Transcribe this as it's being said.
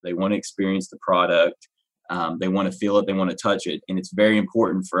They want to experience the product. They want to feel it. They want to touch it. And it's very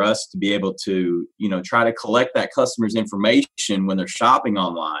important for us to be able to, try to collect that customer's information when they're shopping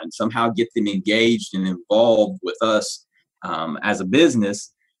online, somehow get them engaged and involved with us as a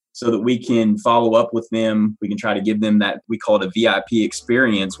business so that we can follow up with them. We can try to give them that, we call it a VIP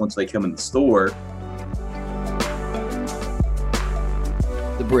experience once they come in the store.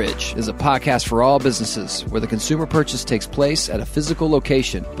 The Bridge is a podcast for all businesses where the consumer purchase takes place at a physical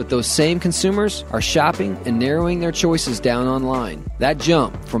location, but those same consumers are shopping and narrowing their choices down online. That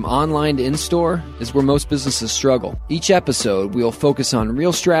jump from online to in-store is where most businesses struggle. Each episode, we will focus on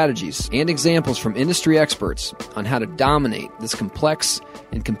real strategies and examples from industry experts on how to dominate this complex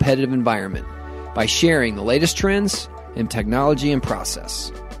and competitive environment by sharing the latest trends in technology and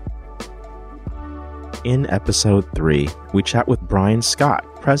process. In episode 3, we chat with Bryan Scott,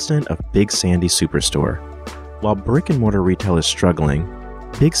 president of Big Sandy Superstore. While brick-and-mortar retail is struggling,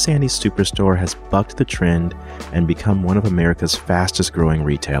 Big Sandy Superstore has bucked the trend and become one of America's fastest-growing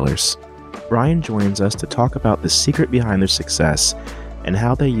retailers. Bryan joins us to talk about the secret behind their success and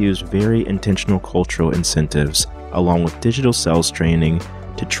how they use very intentional cultural incentives along with digital sales training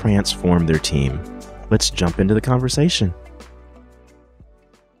to transform their team. Let's jump into the conversation.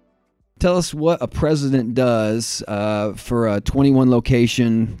 Tell us what a president does for a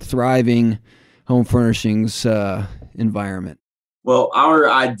 21-location, thriving home furnishings environment. Well, our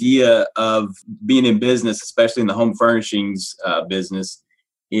idea of being in business, especially in the home furnishings business,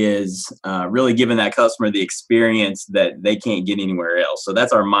 is really giving that customer the experience that they can't get anywhere else. So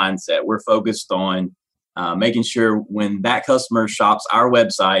that's our mindset. We're focused on making sure when that customer shops our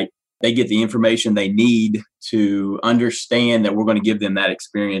website, they get the information they need to understand that we're going to give them that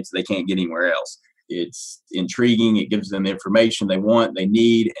experience they can't get anywhere else. It's intriguing. It gives them the information they want, they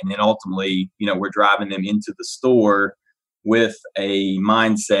need, and then ultimately, we're driving them into the store with a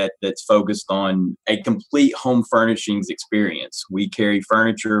mindset that's focused on a complete home furnishings experience. We carry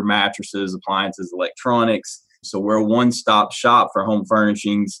furniture, mattresses, appliances, electronics. So we're a one-stop shop for home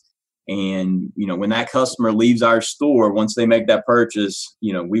furnishings. And, when that customer leaves our store, once they make that purchase,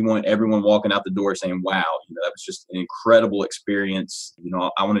 we want everyone walking out the door saying, wow, that was just an incredible experience.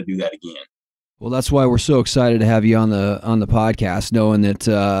 I want to do that again. Well, that's why we're so excited to have you on the podcast, knowing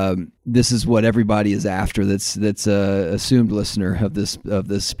that this is what everybody is after. That's a assumed listener of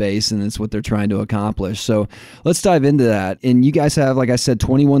this space, and it's what they're trying to accomplish. So let's dive into that. And you guys have, like I said,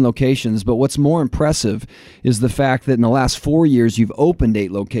 21 locations. But what's more impressive is the fact that in the last 4 years you've opened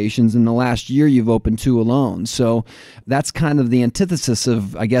 8 locations. In the last year you've opened 2 alone. So that's kind of the antithesis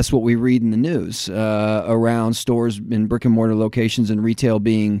of, I guess, what we read in the news around stores in brick and mortar locations and retail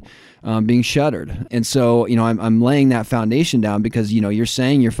being shuttered. And so, I'm laying that foundation down because, you're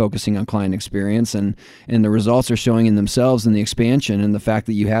saying you're focusing on client experience and the results are showing in themselves in the expansion and the fact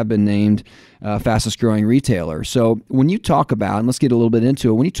that you have been named fastest growing retailer. So when you talk about, and let's get a little bit into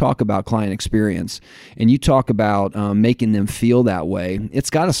it, when you talk about client experience and you talk about making them feel that way, it's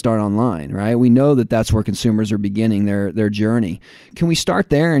got to start online, right? We know that that's where consumers are beginning their journey. Can we start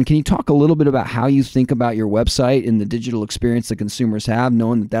there? And can you talk a little bit about how you think about your website and the digital experience that consumers have,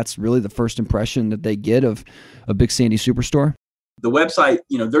 knowing that that's really the first impression that they get of a Big Sandy Superstore? The website,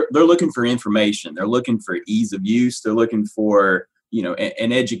 they're looking for information. They're looking for ease of use. They're looking for,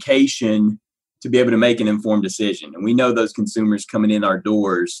 an education to be able to make an informed decision. And we know those consumers coming in our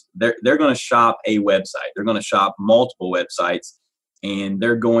doors, they're going to shop a website. They're going to shop multiple websites, and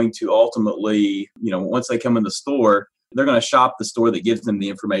they're going to ultimately, once they come in the store, they're going to shop the store that gives them the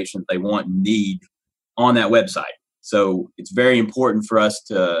information they want and need on that website. So it's very important for us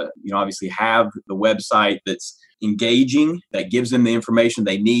to, obviously have the website that's engaging, that gives them the information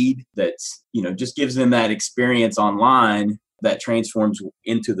they need, that's, just gives them that experience online that transforms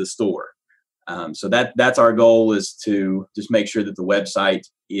into the store. So that's our goal, is to just make sure that the website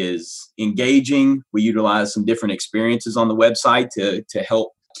is engaging. We utilize some different experiences on the website to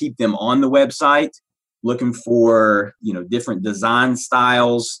help keep them on the website, looking for, different design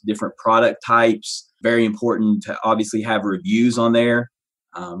styles, different product types. Very important to obviously have reviews on there.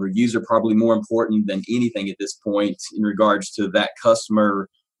 Reviews are probably more important than anything at this point in regards to that customer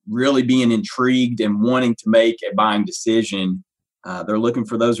really being intrigued and wanting to make a buying decision. They're looking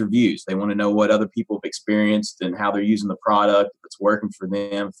for those reviews. They want to know what other people have experienced and how they're using the product, if it's working for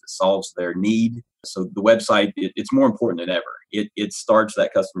them, if it solves their need. So the website, it's more important than ever. It starts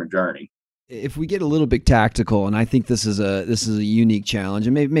that customer journey. If we get a little bit tactical, and I think this is a unique challenge,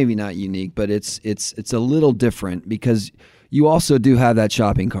 and maybe not unique, but it's a little different because you also do have that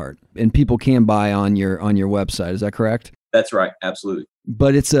shopping cart, and people can buy on your website. Is that correct? That's right. Absolutely.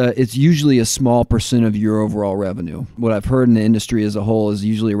 But it's usually a small percent of your overall revenue. What I've heard in the industry as a whole is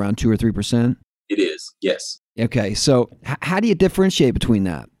usually around 2 or 3%. It is, yes. Okay, so how do you differentiate between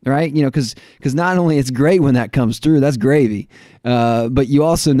that, right? Because not only it's great when that comes through, that's gravy, but you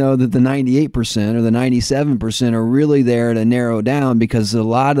also know that the 98% or the 97% are really there to narrow down, because a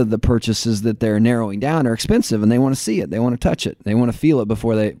lot of the purchases that they're narrowing down are expensive, and they want to see it, they want to touch it, they want to feel it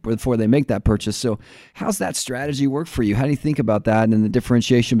before they make that purchase. So how's that strategy work for you? How do you think about that and the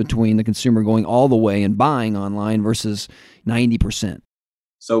differentiation between the consumer going all the way and buying online versus 90%?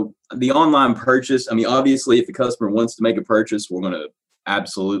 So the online purchase, I mean, obviously, if the customer wants to make a purchase, we're going to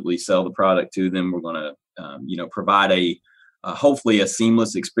absolutely sell the product to them. We're going to, provide hopefully a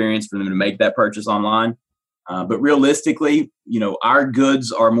seamless experience for them to make that purchase online. But realistically, our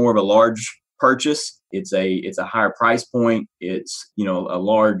goods are more of a large purchase. It's a higher price point. It's, a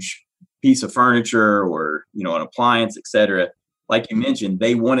large piece of furniture or, an appliance, et cetera. Like you mentioned,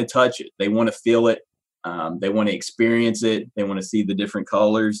 they want to touch it. They want to feel it. They want to experience it. They want to see the different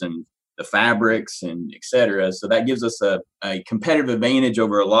colors and the fabrics and et cetera. So that gives us a competitive advantage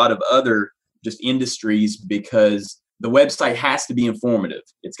over a lot of other just industries, because the website has to be informative.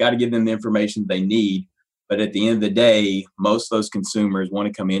 It's got to give them the information they need. But at the end of the day, most of those consumers want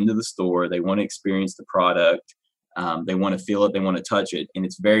to come into the store. They want to experience the product. They want to feel it. They want to touch it. And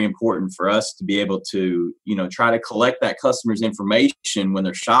it's very important for us to be able to, try to collect that customer's information when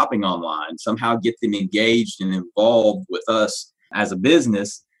they're shopping online, somehow get them engaged and involved with us as a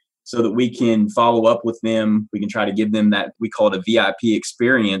business so that we can follow up with them. We can try to give them that, we call it a VIP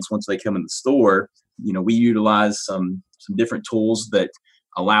experience once they come in the store. We utilize some different tools that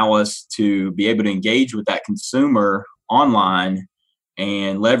allow us to be able to engage with that consumer online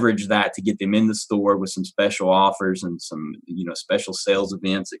and leverage that to get them in the store with some special offers and some, special sales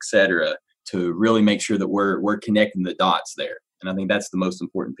events, et cetera, to really make sure that we're connecting the dots there. And I think that's the most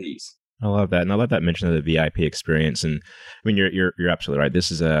important piece. I love that. And I love that mention of the VIP experience. And I mean, you're absolutely right.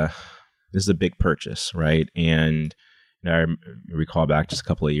 This is a big purchase, right? And I recall back just a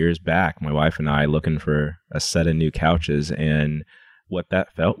couple of years back, my wife and I looking for a set of new couches, and what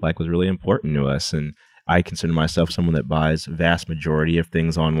that felt like was really important to us. And I consider myself someone that buys vast majority of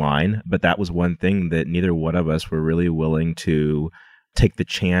things online, but that was one thing that neither one of us were really willing to take the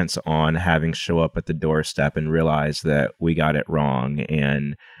chance on having show up at the doorstep and realize that we got it wrong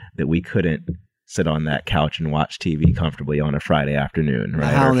and that we couldn't sit on that couch and watch TV comfortably on a Friday afternoon,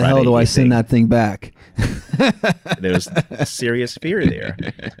 right? How in the hell do I send that thing back? There was serious fear there.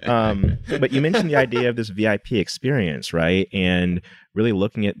 But you mentioned the idea of this VIP experience, right? And really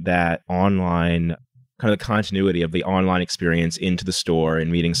looking at that online, kind of the continuity of the online experience into the store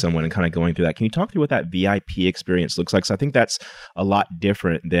and meeting someone and kind of going through that. Can you talk through what that VIP experience looks like? So I think that's a lot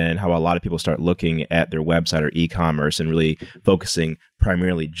different than how a lot of people start looking at their website or e-commerce and really focusing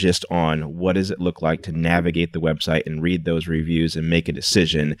primarily just on what does it look like to navigate the website and read those reviews and make a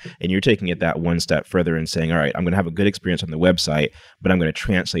decision. And you're taking it that one step further and saying, all right, I'm going to have a good experience on the website, but I'm going to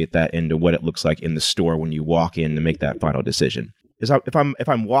translate that into what it looks like in the store when you walk in to make that final decision. If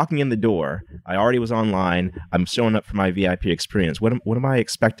I'm walking in the door, I already was online, I'm showing up for my VIP experience. What am I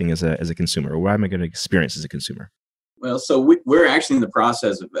expecting as a consumer? What am I going to experience as a consumer? Well, so we're actually in the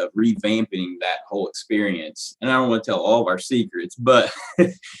process of revamping that whole experience. And I don't want to tell all of our secrets, but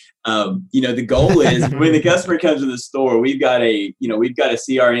the goal is when the customer comes to the store, we've got a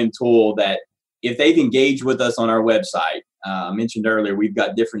CRM tool that if they've engaged with us on our website, I mentioned earlier, we've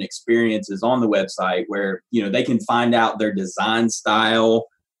got different experiences on the website where, they can find out their design style,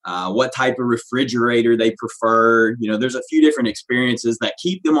 what type of refrigerator they prefer. There's a few different experiences that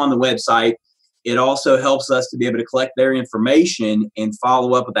keep them on the website. It also helps us to be able to collect their information and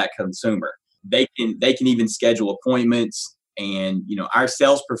follow up with that consumer. They can even schedule appointments, and, our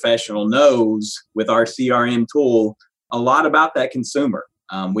sales professional knows with our CRM tool a lot about that consumer.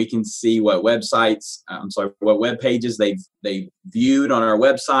 We can see what web pages they've viewed on our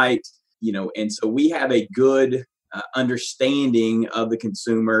website, and so we have a good understanding of the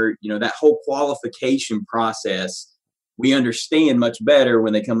consumer. That whole qualification process, we understand much better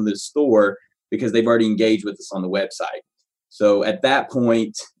when they come to the store because they've already engaged with us on the website. So at that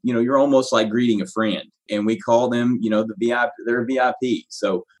point, you're almost like greeting a friend, and we call them, the VIP, they're a VIP.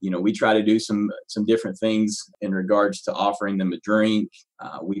 So, we try to do some different things in regards to offering them a drink.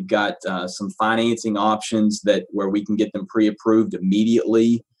 We've got some financing options where we can get them pre-approved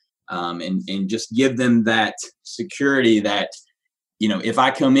immediately, and just give them that security that, if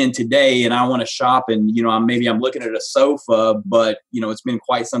I come in today and I want to shop and, maybe I'm looking at a sofa, but, it's been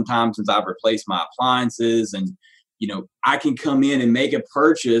quite some time since I've replaced my appliances, and, I can come in and make a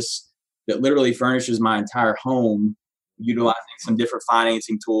purchase that literally furnishes my entire home, utilizing some different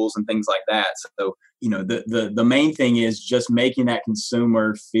financing tools and things like that. So, the main thing is just making that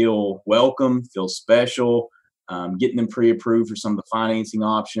consumer feel welcome, feel special, getting them pre-approved for some of the financing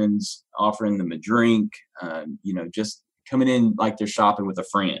options, offering them a drink, just coming in like they're shopping with a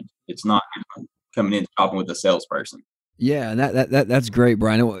friend. It's not coming in shopping with a salesperson. Yeah, and that's great,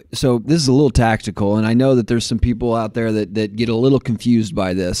 Bryan. So this is a little tactical, and I know that there's some people out there that get a little confused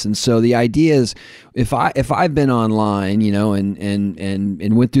by this. And so the idea is, if I've been online,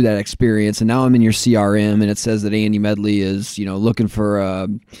 and went through that experience, and now I'm in your CRM, and it says that Andy Medley is, looking for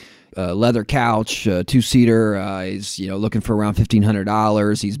a leather couch, 2-seater. He's looking for around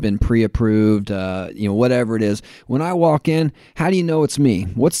 $1,500. He's been pre-approved. Whatever it is. When I walk in, how do you know it's me?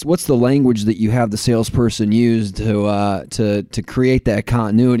 What's the language that you have the salesperson use to create that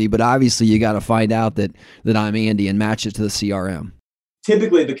continuity? But obviously, you got to find out that I'm Andy and match it to the CRM.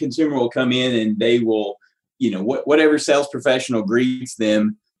 Typically, the consumer will come in and they will, whatever sales professional greets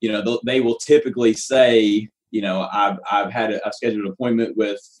them, they will typically say, I've scheduled an appointment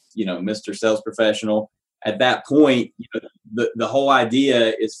with, Mr. Sales Professional. At that point, the whole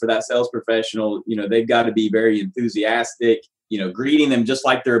idea is for that sales professional, they've got to be very enthusiastic, greeting them just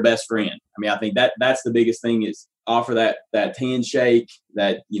like they're a best friend. I mean, I think that's the biggest thing, is offer that handshake,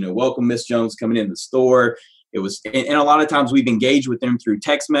 that, welcome, Miss Jones, coming in the store. It was, and a lot of times we've engaged with them through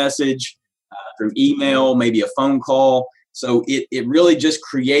text message, through email, maybe a phone call. So it really just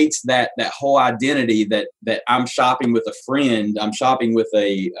creates that whole identity that I'm shopping with a friend. I'm shopping with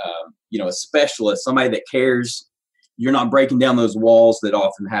a specialist, somebody that cares. You're not breaking down those walls that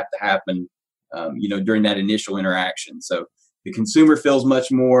often have to happen, during that initial interaction. So the consumer feels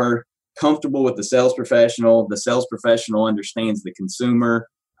much more comfortable with the sales professional. The sales professional understands the consumer.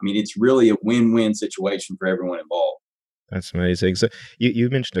 I mean, it's really a win-win situation for everyone involved. That's amazing. So you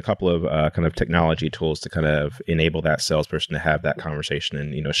mentioned a couple of kind of technology tools to kind of enable that salesperson to have that conversation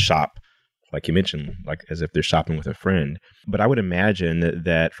and, shop, like you mentioned, like as if they're shopping with a friend. But I would imagine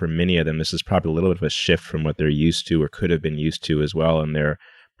that for many of them, this is probably a little bit of a shift from what they're used to or could have been used to as well in their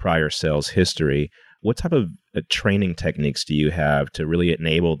prior sales history. What type of training techniques do you have to really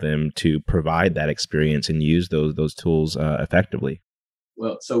enable them to provide that experience and use those tools effectively?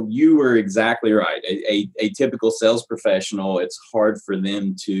 Well, so you were exactly right. A typical sales professional, it's hard for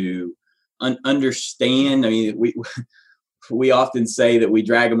them to understand. I mean, we often say that we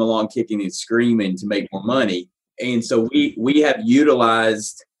drag them along kicking and screaming to make more money. And so we have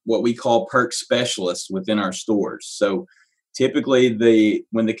utilized what we call perk specialists within our stores. So typically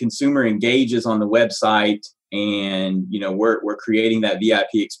when the consumer engages on the website and, we're creating that VIP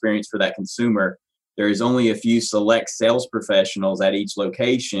experience for that consumer, there is only a few select sales professionals at each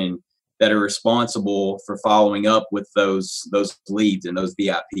location that are responsible for following up with those leads and those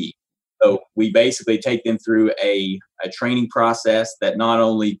VIP. So we basically take them through a training process that not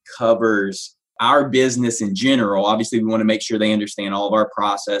only covers our business in general. Obviously, we want to make sure they understand all of our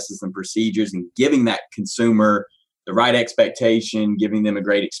processes and procedures and giving that consumer the right expectation, giving them a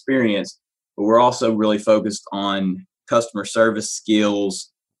great experience. But we're also really focused on customer service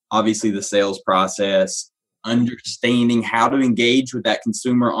skills, obviously the sales process, understanding how to engage with that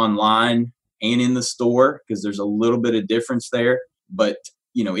consumer online and in the store, because there's a little bit of difference there. But,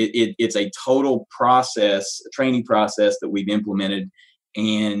 it's a total process, a training process that we've implemented.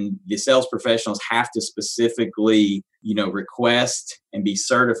 And the sales professionals have to specifically, request and be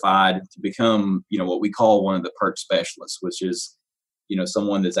certified to become, what we call one of the perk specialists, which is,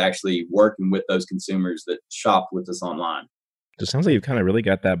 someone that's actually working with those consumers that shop with us online. So it sounds like you've kind of really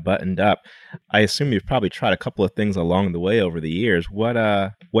got that buttoned up. I assume you've probably tried a couple of things along the way over the years. What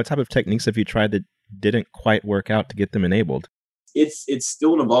type of techniques have you tried that didn't quite work out to get them enabled? It's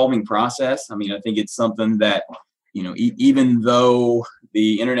still an evolving process. I mean, I think it's something that, even though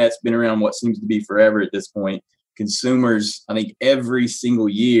the internet's been around what seems to be forever at this point, consumers, I think every single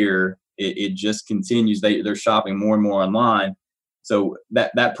year, it just continues. They're shopping more and more online. So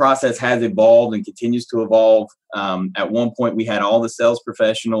that process has evolved and continues to evolve. At one point, we had all the sales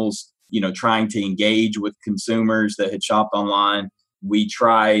professionals, trying to engage with consumers that had shopped online. We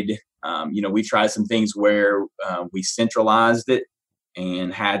tried some things where we centralized it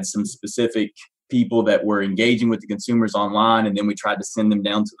and had some specific people that were engaging with the consumers online, and then we tried to send them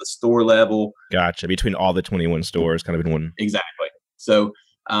down to the store level. Gotcha. Between all the 21 stores, kind of in one. Exactly. So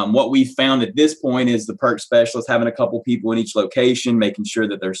what we found at this point is the perk specialists having a couple people in each location, making sure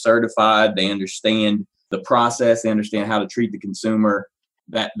that they're certified, they understand the process, they understand how to treat the consumer.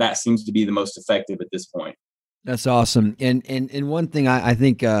 That seems to be the most effective at this point. That's awesome. And one thing I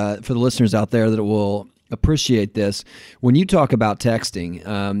think for the listeners out there that will appreciate this. When you talk about texting,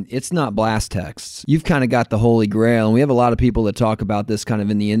 it's not blast texts. You've kind of got the holy grail, and we have a lot of people that talk about this kind of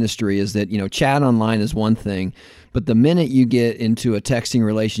in the industry, is that, chat online is one thing, but the minute you get into a texting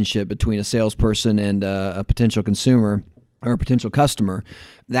relationship between a salesperson and a potential consumer or a potential customer,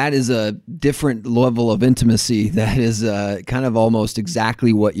 that is a different level of intimacy that is kind of almost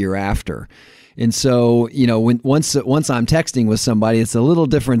exactly what you're after. And so, once I'm texting with somebody, it's a little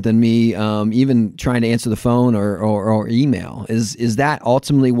different than me even trying to answer the phone or email. Is that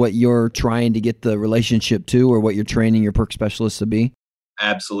ultimately what you're trying to get the relationship to, or what you're training your perk specialists to be?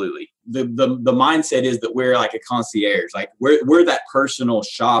 Absolutely. The mindset is that we're like a concierge, like we're that personal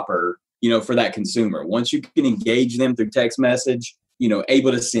shopper, for that consumer. Once you can engage them through text message,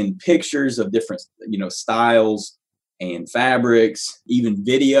 able to send pictures of different, styles and fabrics, even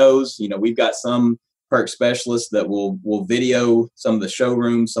videos. We've got some perk specialists that will video some of the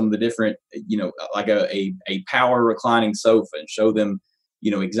showrooms, some of the different, like a power reclining sofa, and show them,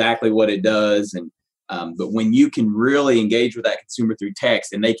 exactly what it does. And but when you can really engage with that consumer through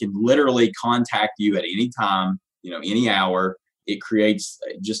text, and they can literally contact you at any time, any hour, it creates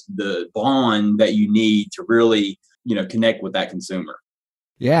just the bond that you need to really, connect with that consumer.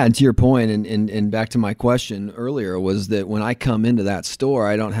 Yeah, and to your point, and back to my question earlier, was that when I come into that store,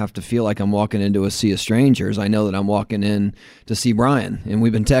 I don't have to feel like I'm walking into a sea of strangers. I know that I'm walking in to see Bryan, and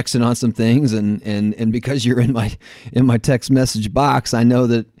we've been texting on some things, and because you're in my text message box, I know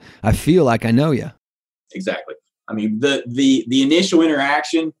that I feel like I know you. Exactly. I mean, the initial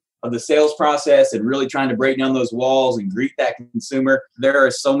interaction of the sales process and really trying to break down those walls and greet that consumer, there are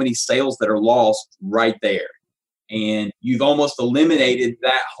so many sales that are lost right there. And you've almost eliminated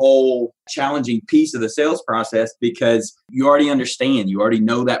that whole challenging piece of the sales process, because you already understand, you already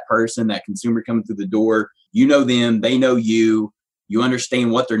know that person, that consumer coming through the door. You know them, they know you. You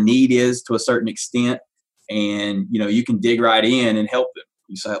understand what their need is to a certain extent, and you can dig right in and help them.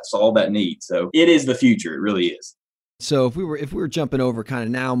 You solve that need. So it is the future. It really is. So if we were jumping over kind of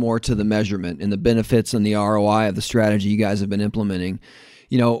now more to the measurement and the benefits and the ROI of the strategy you guys have been implementing,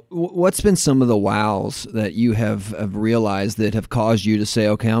 what's been some of the wows that you have realized that have caused you to say,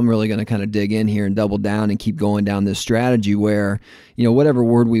 okay, I'm really going to kind of dig in here and double down and keep going down this strategy where, whatever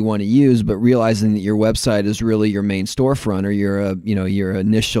word we want to use, but realizing that your website is really your main storefront, or your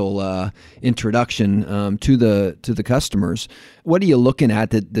initial introduction to the customers. What are you looking at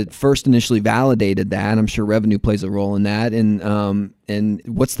that first initially validated that? I'm sure revenue plays a role in that. And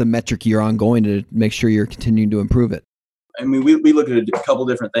what's the metric you're on going to make sure you're continuing to improve it? I mean, we look at a couple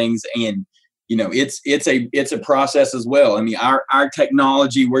different things, and it's a process as well. I mean, our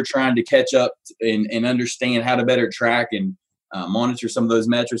technology, we're trying to catch up and understand how to better track and monitor some of those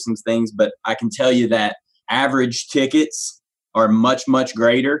metrics and things. But I can tell you that average tickets are much, much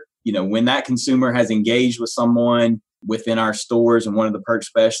greater. When that consumer has engaged with someone within our stores and one of the perk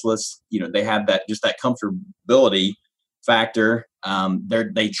specialists, they have that comfortability factor.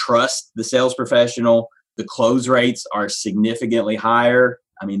 They trust the sales professional. The close rates are significantly higher.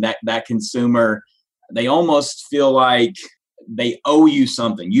 I mean, that consumer, they almost feel like they owe you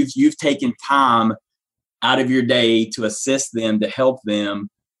something. You've taken time out of your day to assist them, to help them.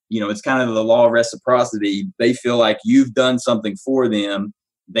 It's kind of the law of reciprocity. They feel like you've done something for them.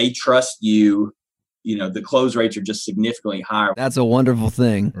 They trust you. The close rates are just significantly higher. That's a wonderful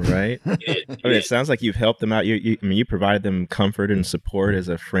thing. Right? It sounds like you've helped them out. You provided them comfort and support as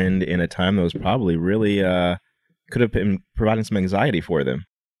a friend in a time that was probably really could have been providing some anxiety for them.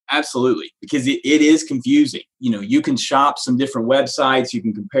 Absolutely, because it is confusing. You can shop some different websites, you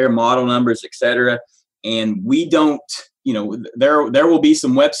can compare model numbers, etc. And we don't, there will be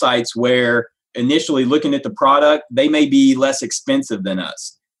some websites where initially looking at the product, they may be less expensive than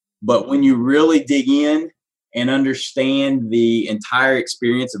us. But when you really dig in and understand the entire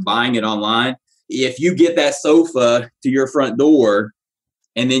experience of buying it online, if you get that sofa to your front door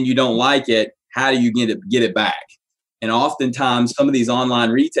and then you don't like it, how do you get it back? And oftentimes some of these online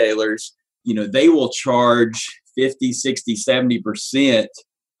retailers, they will charge 50, 60, 70%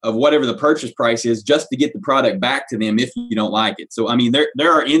 of whatever the purchase price is just to get the product back to them if you don't like it. So, I mean,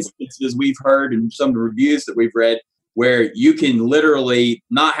 there are instances we've heard in some of the reviews that we've read where you can literally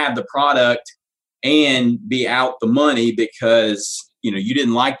not have the product and be out the money because, you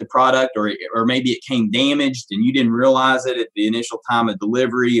didn't like the product, or maybe it came damaged and you didn't realize it at the initial time of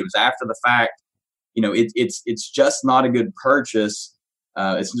delivery. It was after the fact. It's just not a good purchase.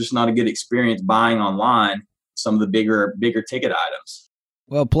 It's just not a good experience buying online some of the bigger ticket items.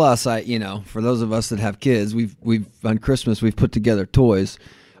 Well, plus for those of us that have kids, we've on Christmas, we've put together toys.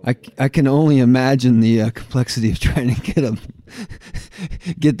 I can only imagine the complexity of trying to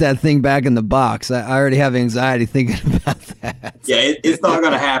get that thing back in the box. I already have anxiety thinking about that. Yeah, it's not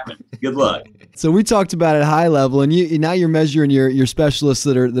going to happen. Good luck. So we talked about it high level, and now you're measuring your specialists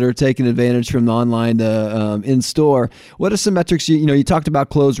that are taking advantage from the online to in store. What are some metrics? You talked about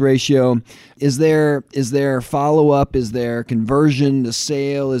close ratio. Is there follow up? Is there conversion to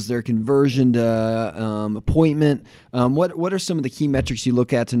sale? Is there conversion to appointment? What are some of the key metrics you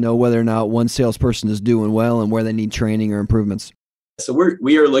look at to know whether or not one salesperson is doing well and where they need training or improvements? So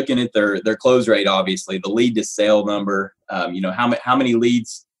we are looking at their close rate, obviously, the lead to sale number. How many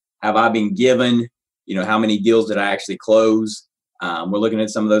leads have I been given? How many deals did I actually close? We're looking at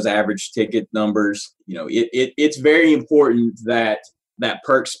some of those average ticket numbers. It's very important that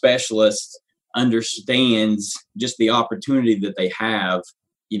perk specialist understands just the opportunity that they have.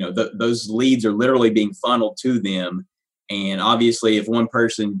 Those leads are literally being funneled to them. And obviously, if one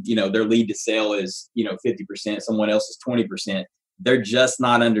person, their lead to sale is, 50%, someone else is 20%, they're just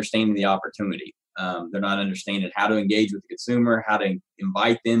not understanding the opportunity. They're not understanding how to engage with the consumer, how to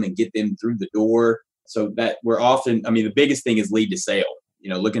invite them and get them through the door. So that the biggest thing is lead to sale,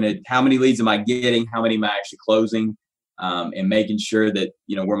 looking at how many leads am I getting, how many am I actually closing, and making sure that,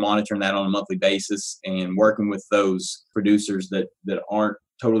 we're monitoring that on a monthly basis and working with those producers that aren't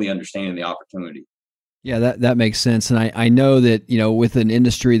totally understanding the opportunity. Yeah, that makes sense. And I know that, with an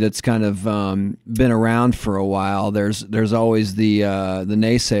industry that's kind of been around for a while, there's always the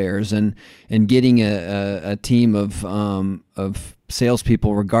naysayers, and getting a team of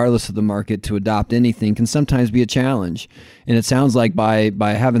salespeople, regardless of the market, to adopt anything can sometimes be a challenge. And it sounds like by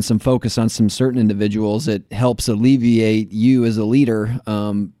having some focus on some certain individuals, it helps alleviate you as a leader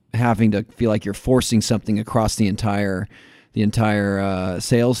having to feel like you're forcing something across the entire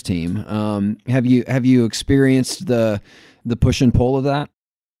sales team. Have you experienced the push and pull of that?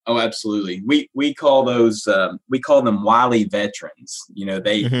 Oh, absolutely. We call them wily veterans.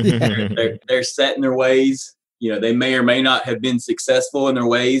 They're set in their ways. They may or may not have been successful in their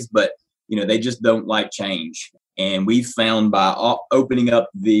ways, but they just don't like change. And we found by opening up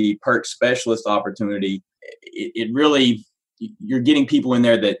the perk specialist opportunity, it really, you're getting people in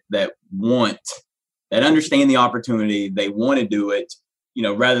there that understand the opportunity. They want to do it,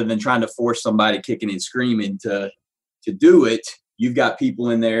 rather than trying to force somebody kicking and screaming to do it. You've got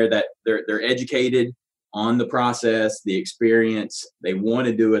people in there that they're educated on the process, the experience. They want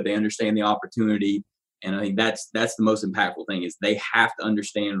to do it. They understand the opportunity. And I think that's the most impactful thing, is they have to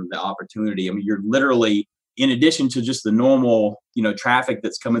understand the opportunity. I mean, you're literally, in addition to just the normal, traffic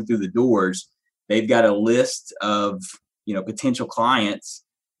that's coming through the doors, they've got a list of, potential clients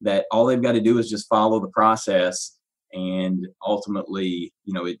that all they've got to do is just follow the process, and ultimately,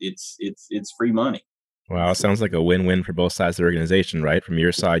 it's free money. Wow, sounds like a win-win for both sides of the organization, right? From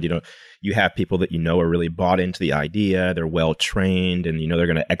your side, you have people that are really bought into the idea, they're well trained, and they're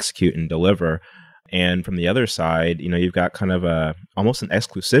going to execute and deliver. And from the other side, you've got kind of almost an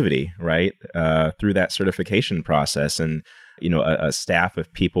exclusivity, right, through that certification process, and a staff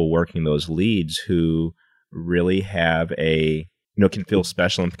of people working those leads who really have can feel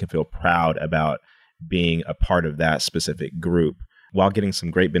special and can feel proud about being a part of that specific group, while getting some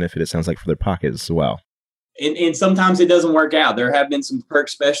great benefit, it sounds like, for their pockets as well. And sometimes it doesn't work out. There have been some perk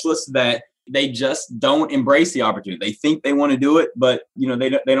specialists that they just don't embrace the opportunity. They think they want to do it, but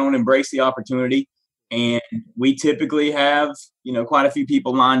they don't embrace the opportunity. And we typically have quite a few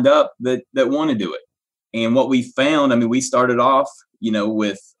people lined up that want to do it. And what we found, we started off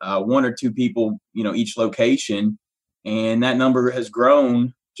with one or two people each location, and that number has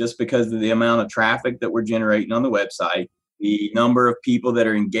grown just because of the amount of traffic that we're generating on the website, the number of people that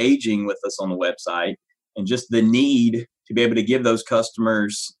are engaging with us on the website, and just the need to be able to give those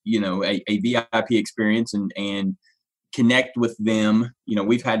customers, a VIP experience and connect with them.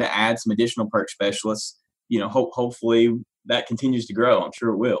 We've had to add some additional perk specialists. Hopefully that continues to grow. I'm sure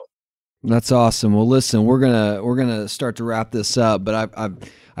it will. That's awesome. Well, listen, we're gonna start to wrap this up, but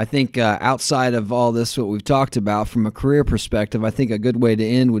I think outside of all this, what we've talked about from a career perspective, I think a good way to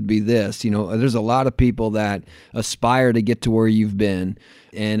end would be this. There's a lot of people that aspire to get to where you've been,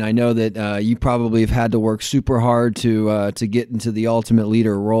 and I know that you probably have had to work super hard to get into the ultimate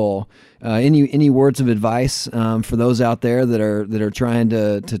leader role. Any words of advice for those out there that are trying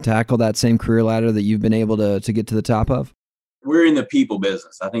to tackle that same career ladder that you've been able to get to the top of? We're in the people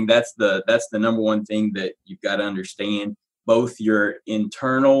business. I think that's the number one thing that you've got to understand. Both your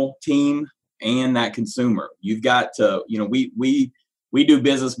internal team and that consumer. You've got to, we do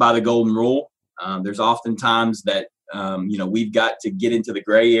business by the golden rule. There's often times that, we've got to get into the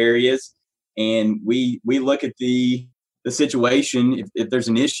gray areas, and we look at the the situation. If there's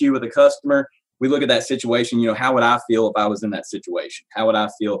an issue with a customer, we look at that situation, how would I feel if I was in that situation? How would I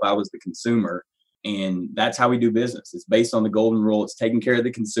feel if I was the consumer? And that's how we do business. It's based on the golden rule. It's taking care of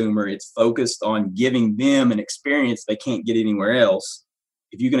the consumer. It's focused on giving them an experience they can't get anywhere else.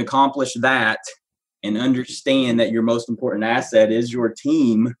 If you can accomplish that and understand that your most important asset is your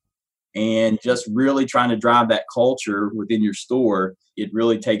team, and just really trying to drive that culture within your store, it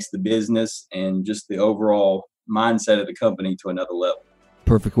really takes the business and just the overall mindset of the company to another level.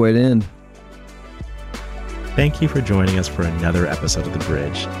 Perfect way to end. Thank you for joining us for another episode of The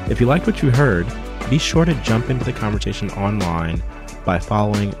Bridge. If you liked what you heard, be sure to jump into the conversation online by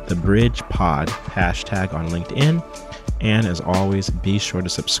following The Bridge Pod hashtag on LinkedIn. And as always, be sure to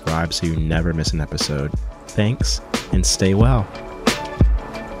subscribe so you never miss an episode. Thanks, and stay well.